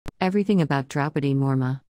Everything about Draupadi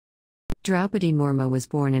Murmu. Draupadi Murmu was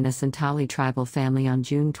born in a Santali tribal family on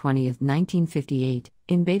June 20, 1958,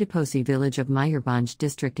 in Baidaposi village of Mayurbhanj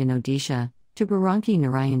district in Odisha, to Biranchi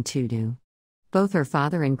Narayan Tudu. Both her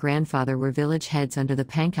father and grandfather were village heads under the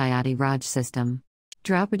Panchayati Raj system.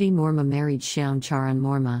 Draupadi Murmu married Shyam Charan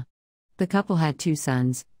Murmu. The couple had 2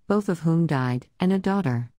 sons, both of whom died, and a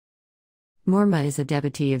daughter. Morcha is a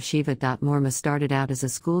devotee of Shiva.Murmu, started out as a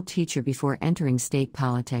school teacher before entering state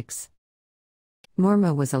politics.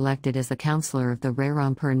 Murmu was elected as the councillor of the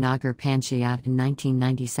Rairangpur Nagar Panchayat in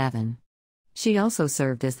 1997. She also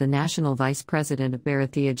served as the national vice president of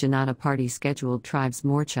Bharathiya Janata party scheduled tribes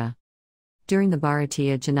Morcha. During the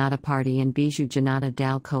Bharatiya Janata party and Biju Janata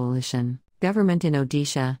Dal coalition government in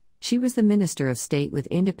Odisha, she was the Minister of State with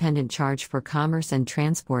independent charge for commerce and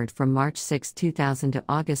transport from March 6, 2000 to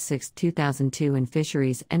August 6, 2002 and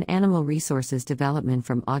Fisheries and Animal Resources Development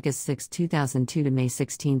from August 6, 2002 to May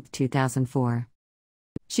 16, 2004.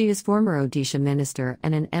 She is former Odisha Minister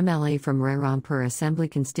and an MLA from Rairangpur Assembly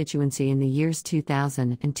constituency in the years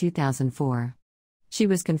 2000 and 2004. She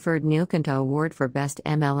was conferred Nilkantha Award for Best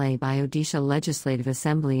MLA by Odisha Legislative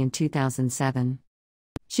Assembly in 2007.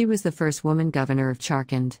 She was the first woman governor of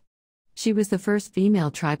Jharkhand. She was the first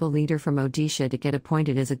female tribal leader from Odisha to get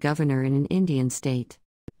appointed as a governor in an Indian state.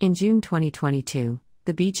 In June 2022,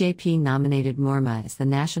 the BJP nominated Murmu as the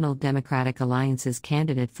National Democratic Alliance's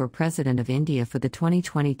candidate for President of India for the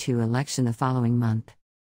 2022 election the following month.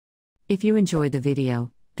 If you enjoyed the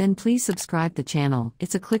video, then please subscribe the channel.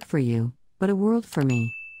 It's a click for you, but a world for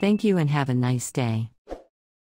me. Thank you and have a nice day.